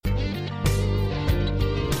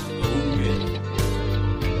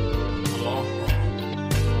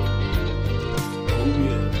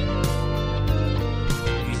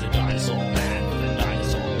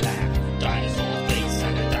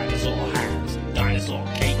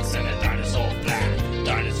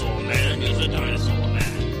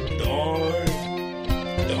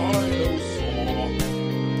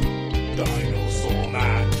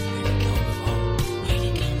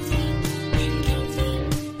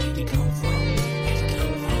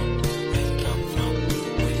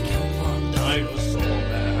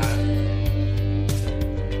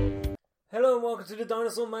welcome to the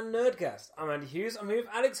Dinosaur Man Nerdcast. I'm Andy Hughes, I'm here with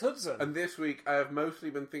Alex Hudson. And this week I have mostly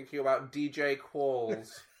been thinking about DJ Qualls.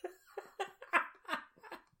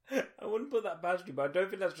 I wouldn't put that past you, but I don't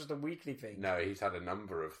think that's just a weekly thing. No, he's had a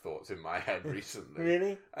number of thoughts in my head recently.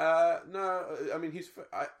 Really? No, I mean,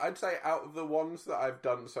 I'd say out of the ones that I've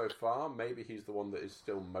done so far, maybe he's the one that is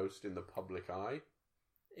still most in the public eye.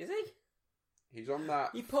 Is he? He's on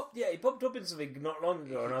that... He popped up in something not long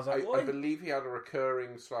ago, and I was like, what? I believe he had a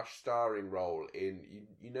recurring / starring role in,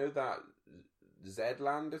 you know that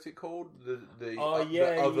Zedland, is it called? The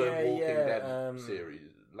other Walking Dead series.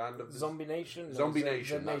 Land of Zombie Nation? Zombie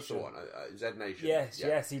Nation, that's the one. Zed Nation.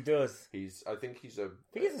 Yes, he does. I think he's a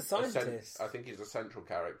scientist. I think he's a central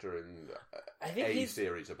character in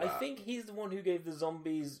series of that. I think he's the one who gave the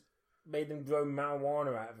zombies, made them grow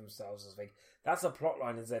marijuana out of themselves. I think that's a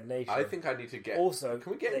plotline in Zed Nation. I think I need to get. Also,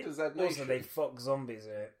 can we get into Zed Nation? Also, they fuck zombies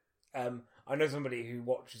in it. I know somebody who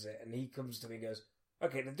watches it, and he comes to me and goes,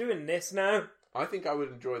 "Okay, they're doing this now." I think I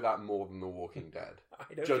would enjoy that more than The Walking Dead,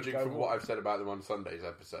 judging from what I've said about them on Sunday's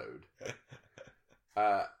episode.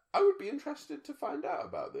 I would be interested to find out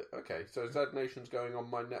about it. Okay, so Zed Nation's going on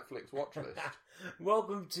my Netflix watch list.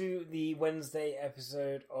 Welcome to the Wednesday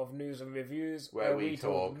episode of News and Reviews, where we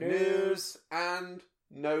talk news and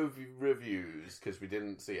no reviews, because we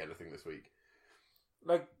didn't see anything this week.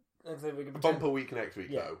 Like I said, we can bumper week next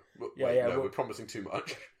week, though. We're promising too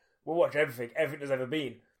much. We'll watch everything there's ever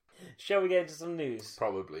been. Shall we get into some news?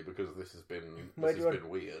 Probably, because this has been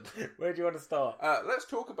weird. Where do you want to start? Let's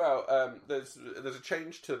talk about there's a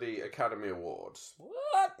change to the Academy Awards.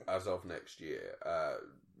 What? As of next year.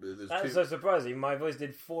 That's so surprising. My voice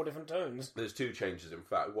did 4 different tones. There's 2 changes, in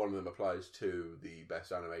fact. One of them applies to the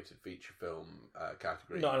Best Animated Feature Film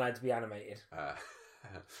category. Not allowed to be animated.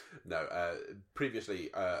 No,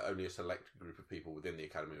 previously only a select group of people within the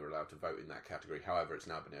Academy were allowed to vote in that category. However, it's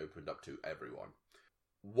now been opened up to everyone.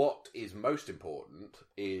 What is most important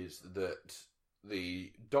is that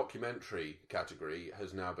the documentary category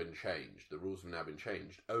has now been changed. The rules have now been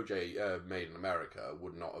changed. OJ Made in America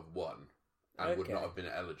would not have won and would not have been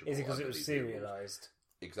eligible. Is it because it was serialised?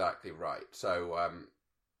 Exactly right. So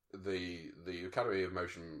the Academy of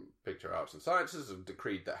Motion Picture Arts and Sciences have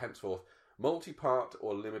decreed that henceforth multi-part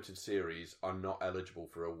or limited series are not eligible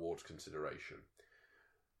for awards consideration.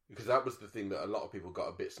 Because that was the thing that a lot of people got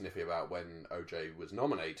a bit sniffy about when OJ was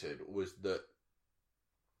nominated, was that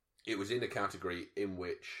it was in a category in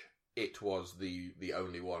which it was the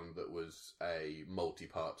only one that was a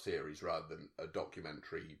multi-part series rather than a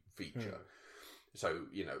documentary feature. So,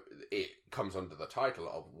 it comes under the title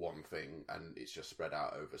of one thing and it's just spread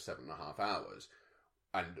out over 7.5 hours.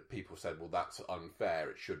 And people said, well, that's unfair.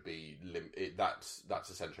 It should be that's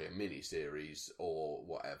essentially a mini-series or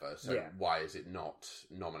whatever. So why is it not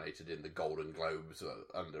nominated in the Golden Globes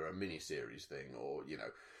under a mini-series thing? Or,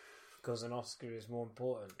 Because an Oscar is more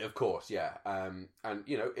important. Of course, yeah. And,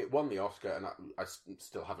 it won the Oscar, and I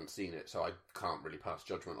still haven't seen it, so I can't really pass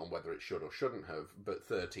judgment on whether it should or shouldn't have. But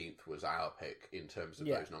 13th was our pick in terms of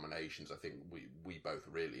those nominations. I think we both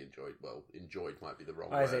really enjoyed. Well, enjoyed might be the wrong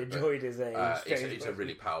word. I say enjoyed is it's a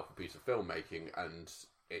really powerful piece of filmmaking, and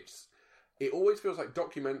it always feels like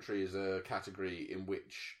documentary is a category in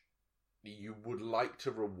which you would like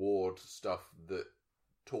to reward stuff that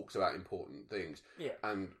talks about important things. Yeah.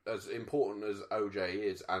 And as important as OJ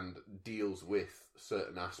is and deals with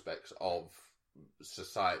certain aspects of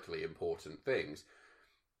societally important things,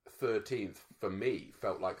 13th, for me,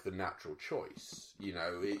 felt like the natural choice.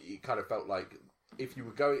 It kind of felt like if you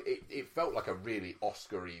were going... It felt like a really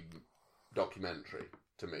Oscar-y documentary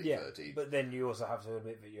to me, 13th. But then you also have to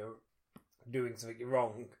admit that you're doing something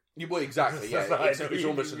wrong. Well, exactly, yeah. It's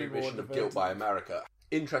almost an admission of guilt by America.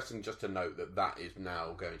 Interesting just to note that is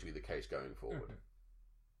now going to be the case going forward. Mm-hmm.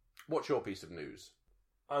 What's your piece of news?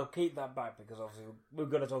 I'll keep that back because obviously we're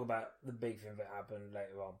going to talk about the big thing that happened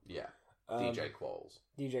later on. Yeah. DJ Qualls.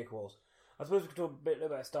 I suppose we could talk a bit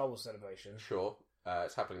about Star Wars Celebration. Sure.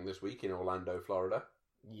 It's happening this week in Orlando, Florida.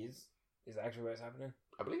 Yes. Is that actually where it's happening?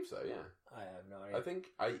 I believe so, yeah. I have no idea. I think...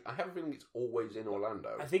 I have a feeling it's always in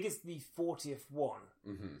Orlando. I think it's the 40th one.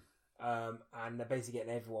 Mm-hmm. And they're basically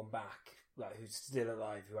getting everyone back, like who's still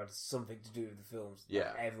alive, who had something to do with the films.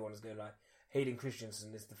 Yeah. Like, everyone is going, like, Hayden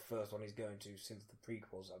Christensen is the first one he's going to since the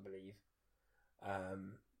prequels, I believe.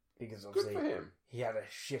 Because obviously good for him. He had a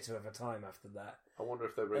shitter of a time after that. I wonder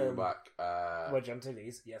if they're bringing back... Wedge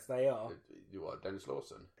Antilles. Yes, they are. Dennis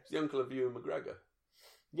Lawson. It's the uncle of Ewan McGregor.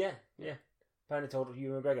 Yeah. Apparently told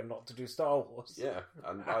Ewan McGregor not to do Star Wars. Yeah,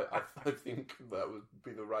 and I think that would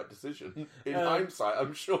be the right decision. In hindsight,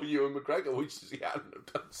 I'm sure Ewan McGregor wishes he hadn't have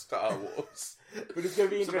done Star Wars. But it's going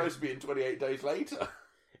to be supposed to be in 28 Days Later.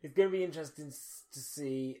 It's going to be interesting to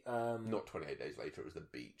see. Not 28 days later. It was the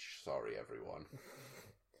beach. Sorry, everyone.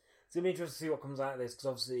 It's going to be interesting to see what comes out of this because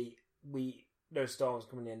obviously we know Star Wars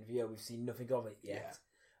coming the end of the year. We've seen nothing of it yet,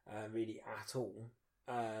 really at all.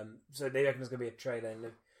 So they reckon it's going to be a trailer. And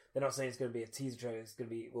they're not saying it's going to be a teaser trailer. It's going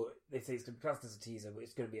to be they say it's going to be classed as a teaser, but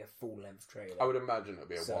it's going to be a full length trailer. I would imagine it'll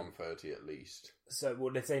be a 1:30 at least. So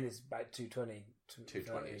they're saying it's about 2:20.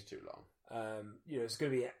 2:20 is too long. It's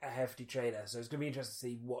going to be a hefty trailer, so it's going to be interesting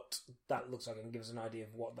to see what that looks like and give us an idea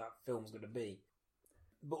of what that film's going to be.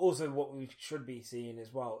 But also, what we should be seeing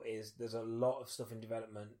as well is there's a lot of stuff in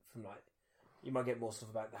development from you might get more stuff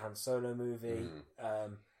about the Han Solo movie.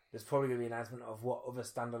 There's probably going to be an announcement of what other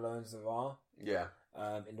standalones there are. Yeah.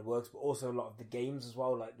 In the works, but also a lot of the games as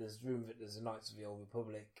well. Like there's rumour that there's a Knights of the Old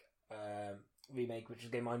Republic remake, which is a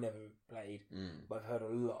game I never played, but I've heard a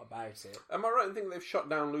lot about it. Am I right in thinking they've shut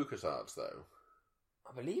down LucasArts though?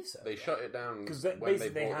 I believe so. They shut it down because when they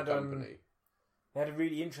bought the company. They had a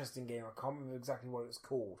really interesting game. I can't remember exactly what it was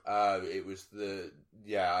called. It was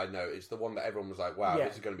I know. It's the one that everyone was like, wow,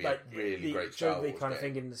 this is going to be a really great Star Wars game. They kind of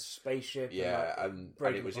thing thing in the spaceship. Yeah, and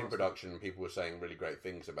it was in production and people were saying really great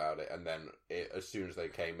things about it. And then as soon as they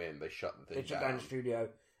came in, they shut the thing down. They shut down the studio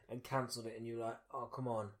and cancelled it. And you're like, oh, come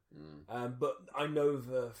on. But I know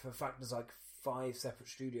for a fact there's 5 separate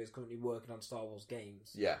studios currently working on Star Wars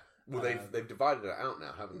games. Yeah. Well, they've divided it out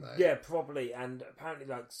now, haven't they? Yeah, probably. And apparently,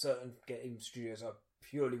 certain game studios are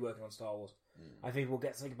purely working on Star Wars. I think we'll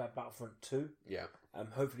get something about Battlefront 2. Yeah.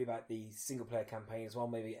 Hopefully about the single player campaign as well.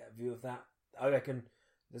 Maybe get a view of that. I reckon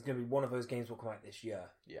there's going to be one of those games will come out this year.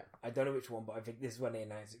 Yeah. I don't know which one, but I think this is when they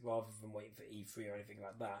announce it, rather than waiting for E3 or anything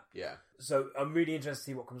like that. Yeah. So I'm really interested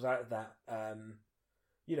to see what comes out of that.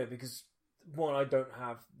 Because one, I don't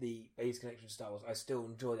have the base connection to Star Wars. I still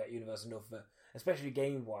enjoy that universe enough that, especially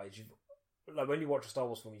game-wise, when you watch a Star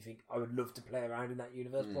Wars film, you think, I would love to play around in that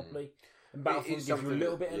universe properly. And Battlefront gives you a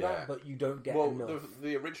little bit of that, but you don't get enough.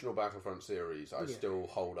 The original Battlefront series, I still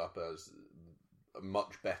hold up as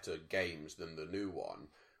much better games than the new one,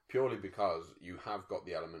 purely because you have got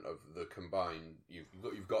the element of the combined.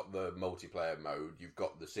 You've got the multiplayer mode, you've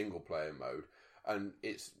got the single-player mode, and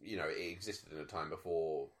it's it existed in a time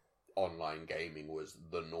before online gaming was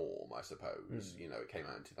the norm, I suppose. It came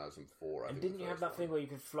out in 2004. And didn't you have that thing where you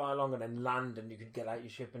could fly along and then land and you could get out your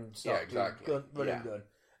ship and start doing gun?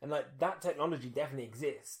 And that technology definitely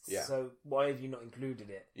exists. Yeah. So why have you not included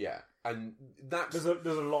it? Yeah. And that's... There's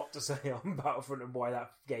a lot to say on Battlefront and why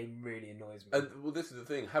that game really annoys me. And this is the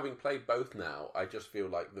thing. Having played both now, I just feel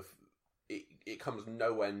like it comes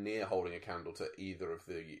nowhere near holding a candle to either of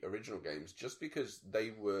the original games, just because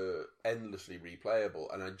they were endlessly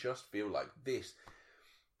replayable. And I just feel like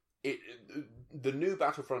the new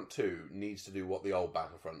Battlefront 2 needs to do what the old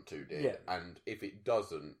Battlefront 2 did. Yeah. And if it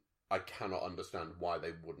doesn't, I cannot understand why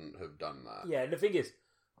they wouldn't have done that. Yeah, and the thing is,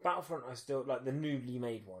 Battlefront, I still, the newly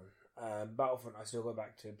made one, Battlefront, I still go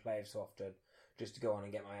back to play it so often, just to go on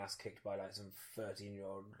and get my ass kicked by, some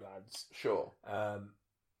 13-year-old lads. Sure.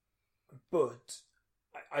 But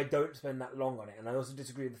I don't spend that long on it, and I also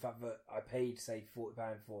disagree with the fact that I paid, say, £40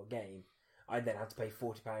 for a game. I then had to pay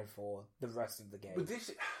 £40 for the rest of the game. But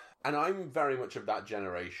and I'm very much of that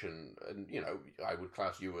generation, and I would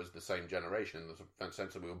class you as the same generation in the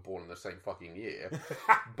sense that we were born in the same fucking year.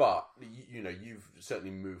 But you've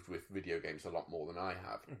certainly moved with video games a lot more than I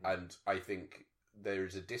have, and I think there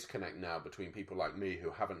is a disconnect now between people like me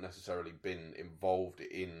who haven't necessarily been involved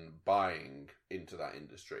in buying into that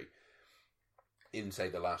industry in, say,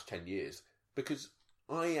 the last 10 years, because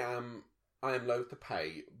I am loath to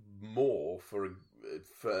pay more for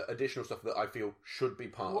additional stuff that I feel should be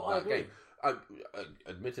part of that game.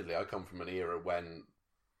 Admittedly, I come from an era when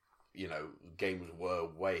games were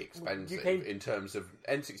way expensive in terms of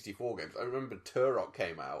N64 games. I remember Turok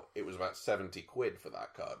came out; it was about £70 for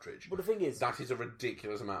that cartridge. But the thing is, that is a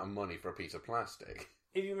ridiculous amount of money for a piece of plastic.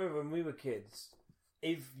 If you remember when we were kids,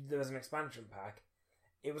 if there was an expansion pack,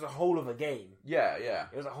 it was a whole of a game. Yeah, yeah.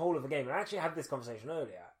 It was a whole of a game. And I actually had this conversation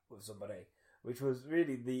earlier with somebody, which was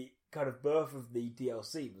really the kind of birth of the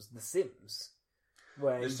DLC was The Sims.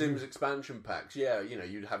 The Sims expansion packs, yeah,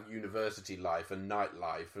 you'd have university life and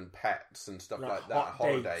nightlife and pets and stuff like that,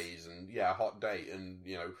 holidays and hot date and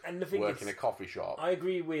work in a coffee shop. I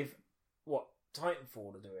agree with what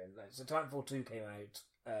Titanfall are doing. So Titanfall 2 came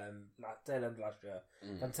out tail end last year.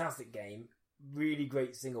 Fantastic game, really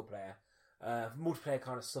great single player. Multiplayer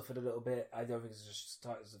kind of suffered a little bit. I don't think it's just as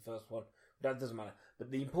tight as the first one. That doesn't matter. But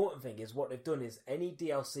the important thing is what they've done is any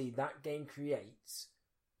DLC that game creates,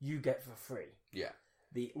 you get for free. Yeah.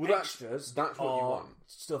 The extras that's what you want.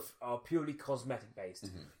 Stuff are purely cosmetic based.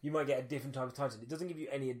 You might get a different type of Titan. It doesn't give you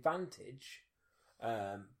any advantage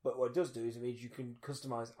But what it does do is it means you can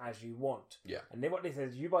customize as you want. Yeah. And then what they say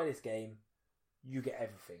is, you buy this game, you get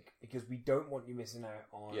everything, because we don't want you missing out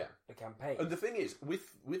on the campaign. And the thing is,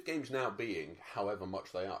 with games now being however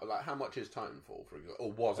much they are, like how much is Titanfall, for example,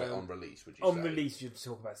 or was it on release? Would you on say? release you'd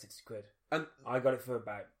talk about £60, and I got it for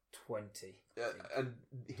about 20. And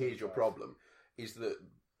here's your problem: is that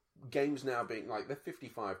games now being like they're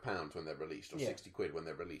 £55 when they're released, or £60 when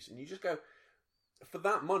they're released, and you just go, for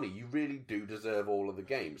that money, you really do deserve all of the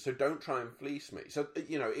games. So don't try and fleece me. So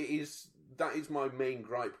that is my main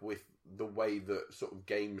gripe with the way that sort of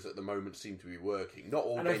games at the moment seem to be working. Not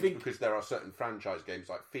all games, because there are certain franchise games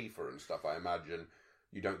like FIFA and stuff, I imagine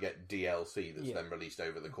you don't get DLC that's then released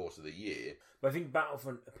over the course of the year. But I think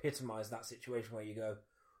Battlefront epitomised that situation where you go,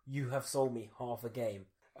 you have sold me half a game.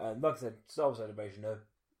 Like I said, Star Wars Celebration,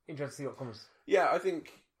 interesting to see what comes. Yeah, I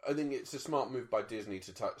think it's a smart move by Disney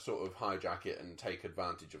to sort of hijack it and take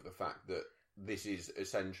advantage of the fact that this is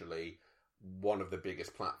essentially one of the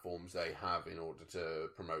biggest platforms they have in order to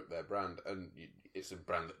promote their brand, and it's a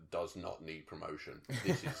brand that does not need promotion.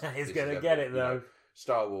 It's going to get it though.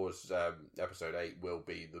 Star Wars Episode 8 will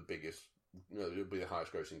be the biggest. It'll be the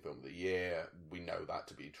highest grossing film of the year. We know that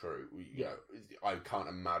to be true. I can't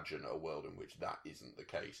imagine a world in which that isn't the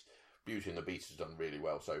case. Beauty and the Beast has done really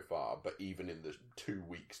well so far, but even in the 2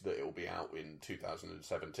 weeks that it'll be out in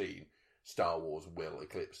 2017, Star Wars will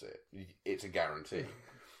eclipse it. It's a guarantee.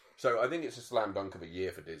 So I think it's a slam dunk of a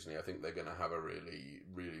year for Disney. I think they're going to have a really,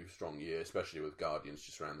 really strong year, especially with Guardians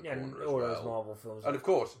just around the corner as well. Those Marvel films. And of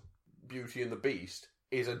course, Beauty and the Beast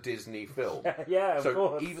is a Disney film. Of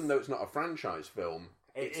course. Even though it's not a franchise film,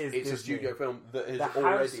 it's a studio film that is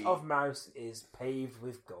already... The House of Mouse is paved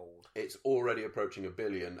with gold. It's already approaching $1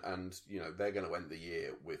 billion, and they're going to end the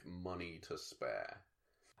year with money to spare.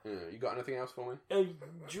 You got anything else for me?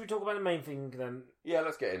 Should we talk about the main thing then? Yeah,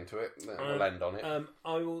 let's get into it. We'll end on it.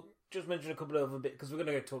 I will just mention a couple of other bits, because we're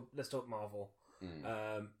going to let's talk Marvel.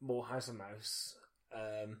 More House of Mouse.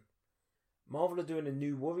 Marvel are doing a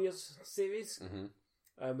New Warriors series,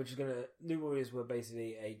 which is going to... New Warriors were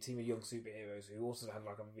basically a team of young superheroes who also had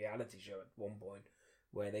like a reality show at one point,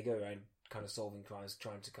 where they go around kind of solving crimes,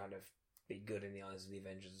 trying to kind of be good in the eyes of the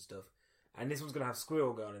Avengers and stuff. And this one's going to have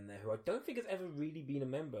Squirrel Girl in there, who I don't think has ever really been a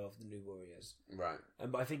member of the New Warriors. Right.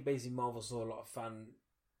 But I think basically Marvel saw a lot of fan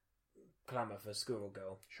clamour for Squirrel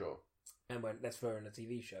Girl. Sure. And went, let's throw her in a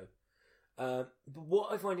TV show. But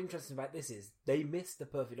what I find interesting about this is they missed the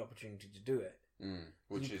perfect opportunity to do it.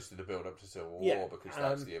 Which is the build-up to Civil War, because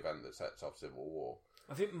that's the event that sets off Civil War.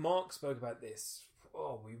 I think Mark spoke about this.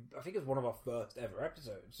 I think it was one of our first ever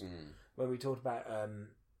episodes when we talked about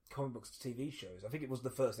comic books to TV shows. I think it was the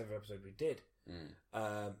first ever episode we did.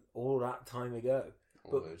 All that time ago.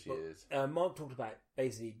 Those years. Mark talked about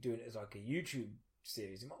basically doing it as like a YouTube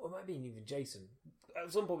series. It might have been even Jason.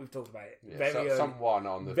 At some point we've talked about it. Yeah, someone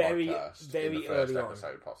on the podcast in the first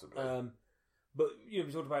episode, possibly. But we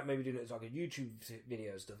talked about maybe doing it as like a YouTube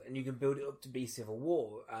video and stuff, and you can build it up to be Civil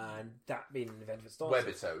War, and that being an event that starts.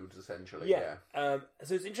 Webisodes, essentially. Yeah.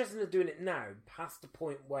 So it's interesting they're doing it now, past the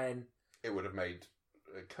point when it would have made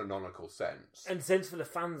canonical sense, and sense for the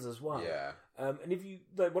fans as well. Yeah. And if you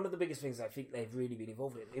one of the biggest things I think they've really been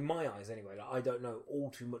involved in my eyes anyway. Like, I don't know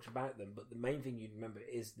all too much about them, but the main thing you'd remember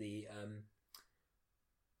is the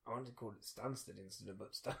I wanted to call it Stansted incident,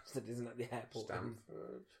 but Stansted isn't at the airport.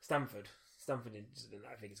 Stanford incident,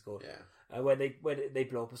 I think it's called. Yeah. Where they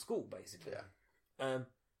blow up a school, basically. Yeah.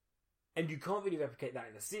 And you can't really replicate that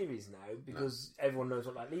in a series now, because everyone knows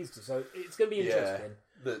what that leads to. So it's going to be interesting.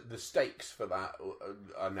 The stakes for that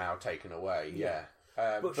are now taken away. Yeah.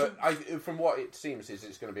 But from what it seems, is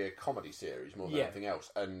it's going to be a comedy series more than anything else,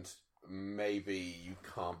 and maybe you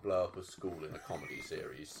can't blow up a school in a comedy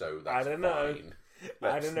series, so that's fine. I don't know.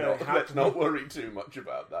 Let's not worry too much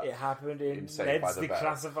about that. It happened in Ned's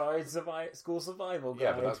Declassified School Survival Guide.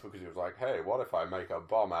 Yeah, but that's because he was like, hey, what if I make a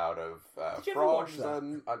bomb out of frogs?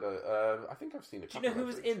 And I think I've seen a couple. Do you know who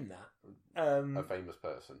was in that? A famous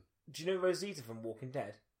person. Do you know Rosita from Walking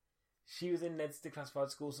Dead? She was in Ned's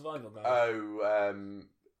Declassified School Survival Guide. Oh,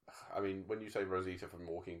 I mean, when you say Rosita from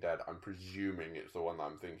Walking Dead, I'm presuming it's the one that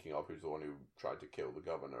I'm thinking of, who's the one who tried to kill the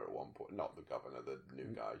governor at one point. Not the governor, the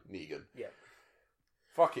new guy, Negan. Yeah.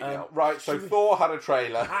 Fucking hell. Right, so Thor had a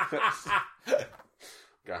trailer. Gonna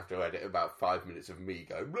have to edit about 5 minutes of me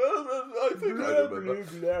go, I think I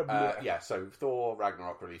remember. Yeah, so Thor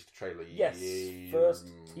Ragnarok released a trailer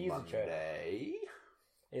first teaser trailer. Monday.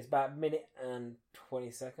 It's about a minute and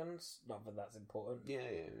 20 seconds. Not that that's important.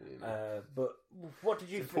 Yeah. But what did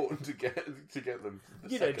you think? It's important to get them.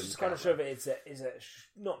 Just kind of show that it's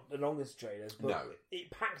not the longest trailers, but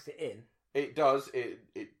it packs it in. It does.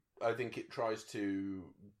 I think it tries to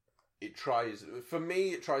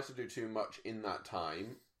do too much in that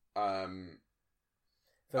time.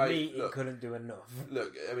 It couldn't do enough.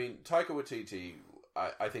 Look, I mean, Taika Waititi,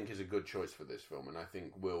 I think, is a good choice for this film, and I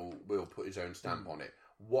think will put his own stamp on it.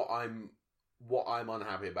 What I'm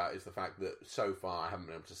unhappy about is the fact that so far I haven't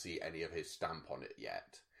been able to see any of his stamp on it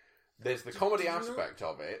yet. There's the comedy aspect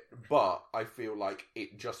of it, but I feel like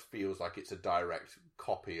it just feels like it's a direct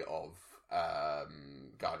copy of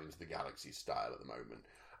Guardians of the Galaxy style at the moment,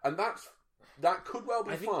 and that could well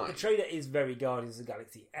be fine. The trailer is very Guardians of the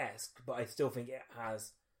Galaxy-esque, but I still think it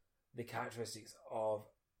has the characteristics of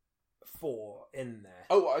Thor in there.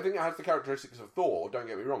 Oh, I think it has the characteristics of Thor, don't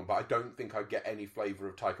get me wrong, but I don't think I get any flavour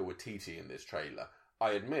of Taika Waititi in this trailer.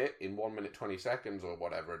 I admit, in 1 minute 20 seconds or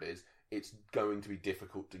whatever it is, it's going to be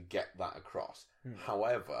difficult to get that across.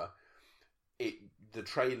 However, the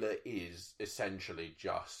trailer is essentially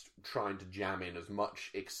just trying to jam in as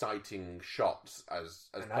much exciting shots as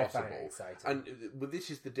possible. And this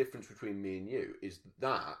is the difference between me and you, is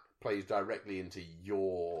that plays directly into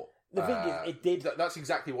your... The thing is, it did... That's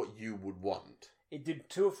exactly what you would want. It did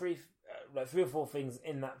three or four things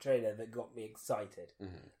in that trailer that got me excited.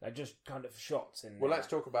 Like just kind of shots in. Well, let's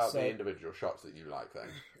talk about the individual shots that you like then.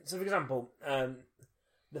 So, for example,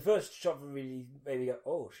 the first shot that really made me go,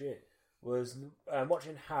 "Oh shit," was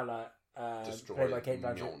watching Hala played by Kate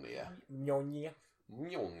Blanchett. Mjolnir.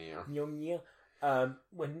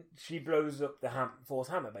 When she blows up the Thor's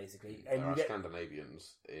hammer, basically, and there are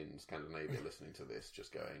Scandinavians in Scandinavia listening to this,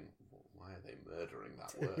 just going, "Why are they murdering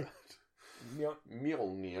that word?"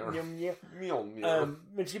 Mjolnir.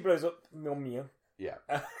 When she blows up Mjolnir. Yeah.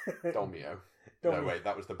 Domio. No, wait,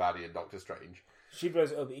 that was the baddie in Doctor Strange. She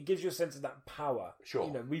blows it up. It gives you a sense of that power. Sure.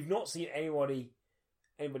 You know, we've not seen anybody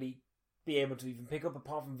be able to even pick up,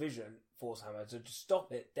 apart from Vision, Thor's hammer, to just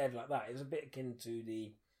stop it dead like that. It was a bit akin to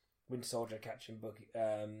the Winter Soldier catching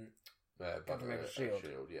Captain America's shield.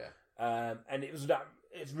 Yeah. And it was that.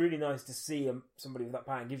 It's really nice to see somebody with that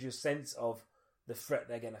power. It gives you a sense of the threat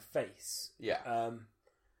they're going to face. Yeah.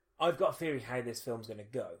 I've got a theory how this film's going to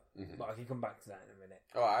go, but I can come back to that in a minute.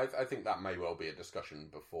 Oh, I think that may well be a discussion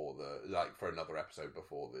before for another episode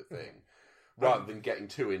before the thing, rather than getting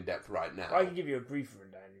too in depth right now. I can give you a brief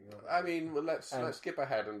rundown. I mean, well, let's skip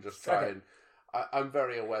ahead and just try and. I'm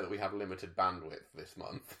very aware that we have limited bandwidth this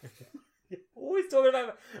month. Always talking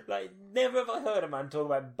about, never have I heard a man talk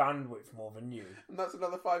about bandwidth more than you. And that's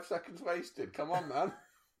another 5 seconds wasted. Come on, man.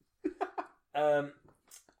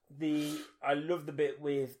 I love the bit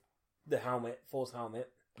with the helmet, Thor's helmet.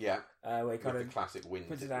 Yeah. Where he kind of the classic wingtips.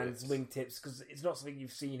 Puts it on his wingtips, because it's not something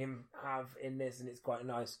you've seen him have in this, and it's quite a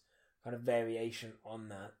nice kind of variation on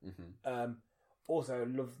that. Also, I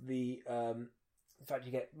love the fact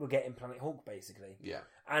we're getting Planet Hulk basically. Yeah.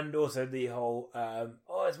 And also the whole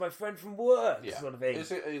it's my friend from work sort of thing.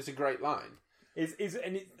 It's a great line.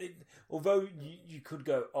 Although you could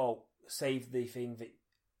go, save the thing that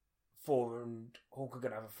Thor and Hulk are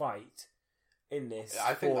going to have a fight in this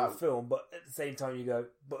film, but at the same time you go,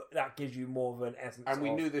 but that gives you more of an essence. And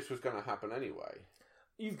we knew this was going to happen anyway.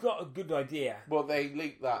 You've got a good idea. Well, they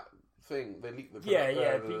leaked that thing. They leaked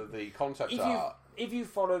the concept art. If you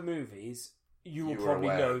follow movies, you will probably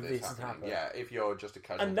know this has happened. Yeah, if you're just a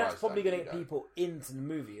casual and that's probably going to get people into the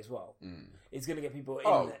movie as well. It's going to get people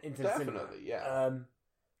into the cinema. Definitely, yeah.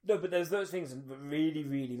 No, but there's those things that I really,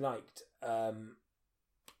 really liked.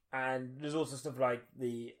 And there's also stuff like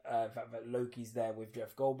the fact that Loki's there with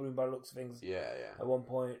Jeff Goldblum by the looks of things. Yeah. At one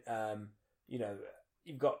point,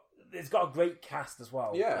 it's got a great cast as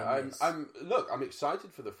well. Yeah, I'm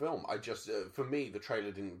excited for the film. I just, for me, the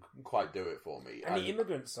trailer didn't quite do it for me. And the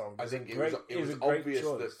Immigrant Song. I think it was obvious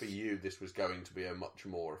that for you, this was going to be a much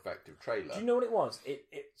more effective trailer. Do you know what it was?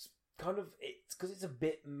 It's because it's a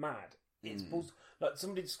bit mad. It's like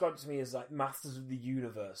somebody described it to me as like Masters of the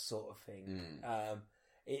Universe sort of thing.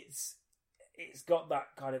 It's got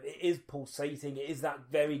that kind of, it is pulsating, it is that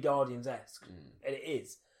very Guardians-esque, and it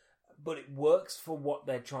is, but it works for what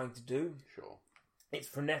they're trying to do. Sure. It's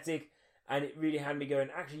frenetic, and it really had me going,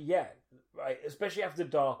 actually, yeah, right, especially after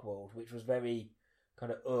Dark World, which was very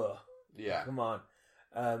kind of, yeah, come on,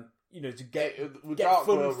 to get Dark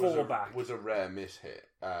fun World fall back. Was a rare mishit,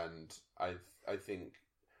 and I think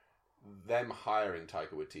them hiring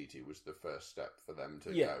Taika Waititi was the first step for them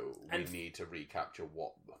to go, we need to recapture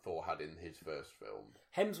what Thor had in his first film.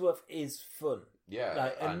 Hemsworth is fun. Yeah.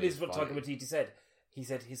 And this is what Taika Waititi said. He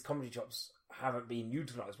said his comedy chops haven't been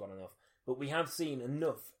utilised well enough, but we have seen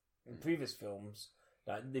enough in previous films,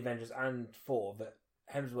 like The Avengers and Thor, that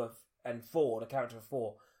Hemsworth and Thor, the character of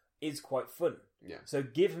Thor, is quite fun. Yeah. So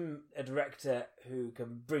give him a director who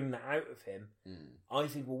can bring that out of him, I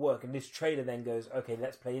think will work. And this trailer then goes, okay,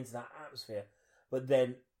 let's play into that atmosphere. But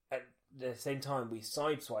then at the same time, we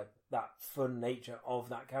sideswipe that fun nature of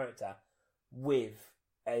that character with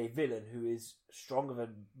a villain who is stronger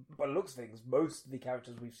than, by the looks of things, most of the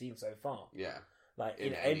characters we've seen so far. Yeah. Like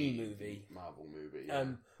in any movie. Marvel movie. Yeah.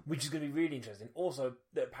 Which is going to be really interesting. Also,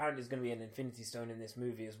 apparently there's going to be an Infinity Stone in this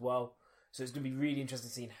movie as well. So it's going to be really interesting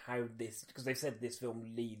seeing how this... Because they've said this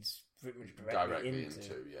film leads pretty much directly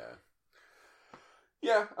into... Yeah.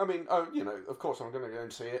 Yeah, I mean, of course I'm going to go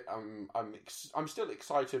and see it. I'm still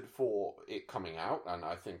excited for it coming out, and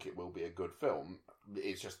I think it will be a good film.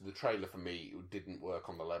 It's just the trailer for me didn't work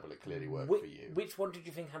on the level it clearly worked for you. Which one did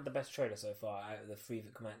you think had the best trailer so far out of the three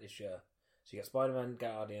that come out this year? So you got Spider-Man,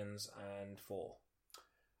 Guardians, and Thor.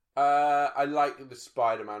 I like the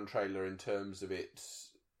Spider-Man trailer in terms of its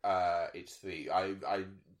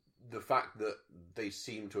the fact that they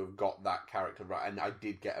seem to have got that character right, and I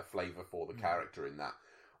did get a flavour for the character in that.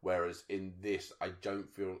 Whereas in this, I don't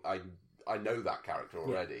feel I know that character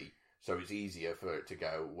already, so it's easier for it to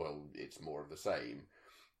go, well, it's more of the same,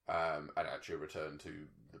 and actually return to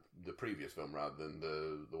the previous film rather than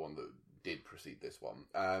the one that did precede this one.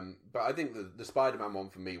 But I think the Spider-Man one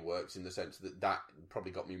for me works in the sense that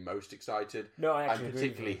probably got me most excited. No, I actually and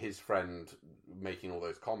particularly his friend making all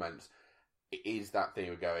those comments. It is that thing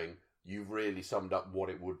of going, you've really summed up what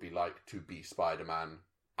it would be like to be Spider-Man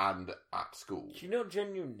and at school. Do you know,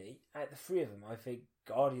 genuinely, out of the three of them, I think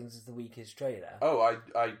Guardians is the weakest trailer. Oh,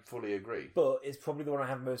 I fully agree. But it's probably the one I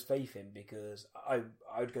have most faith in, because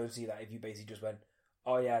I'd go and see that if you basically just went,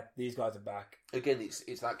 oh yeah, these guys are back. Again, it's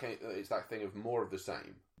that thing of more of the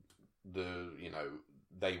same.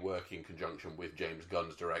 They work in conjunction with James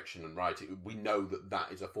Gunn's direction and writing. We know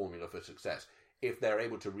that is a formula for success. If they're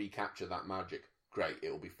able to recapture that magic, great,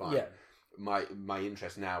 it'll be fine. Yeah. My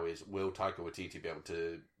interest now is, will Taika Waititi be able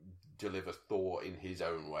to deliver Thor in his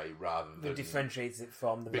own way rather than... That differentiates it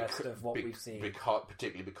from the rest of what we've seen.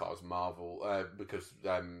 Particularly because Marvel...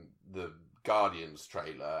 the Guardians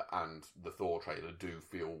trailer and the Thor trailer do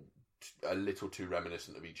feel a little too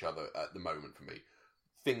reminiscent of each other at the moment for me.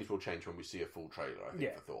 Things will change when we see a full trailer, I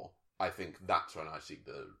think, for Thor. I think that's when I see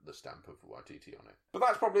the stamp of Waititi on it. But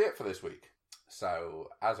that's probably it for this week. So,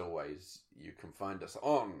 as always, you can find us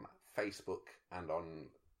on Facebook and on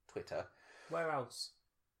Twitter. Where else?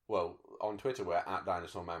 Well, on Twitter we're at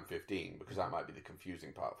DinosaurMan15, because that might be the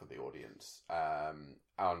confusing part for the audience.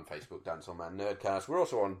 On Facebook, Dinosaur Man Nerdcast. We're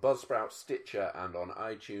also on Buzzsprout, Stitcher, and on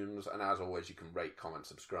iTunes. And as always, you can rate, comment,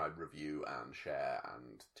 subscribe, review, and share,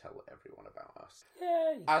 and tell everyone about us.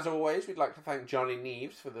 Yay! As always, we'd like to thank Johnny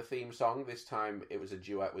Neves for the theme song. This time it was a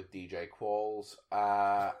duet with DJ Qualls.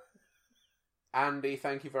 Andy,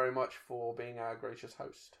 thank you very much for being our gracious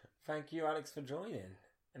host. Thank you, Alex, for joining.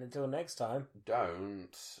 And until next time,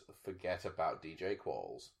 don't forget about DJ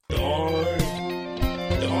Qualls.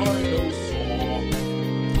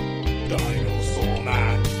 Dinosaur.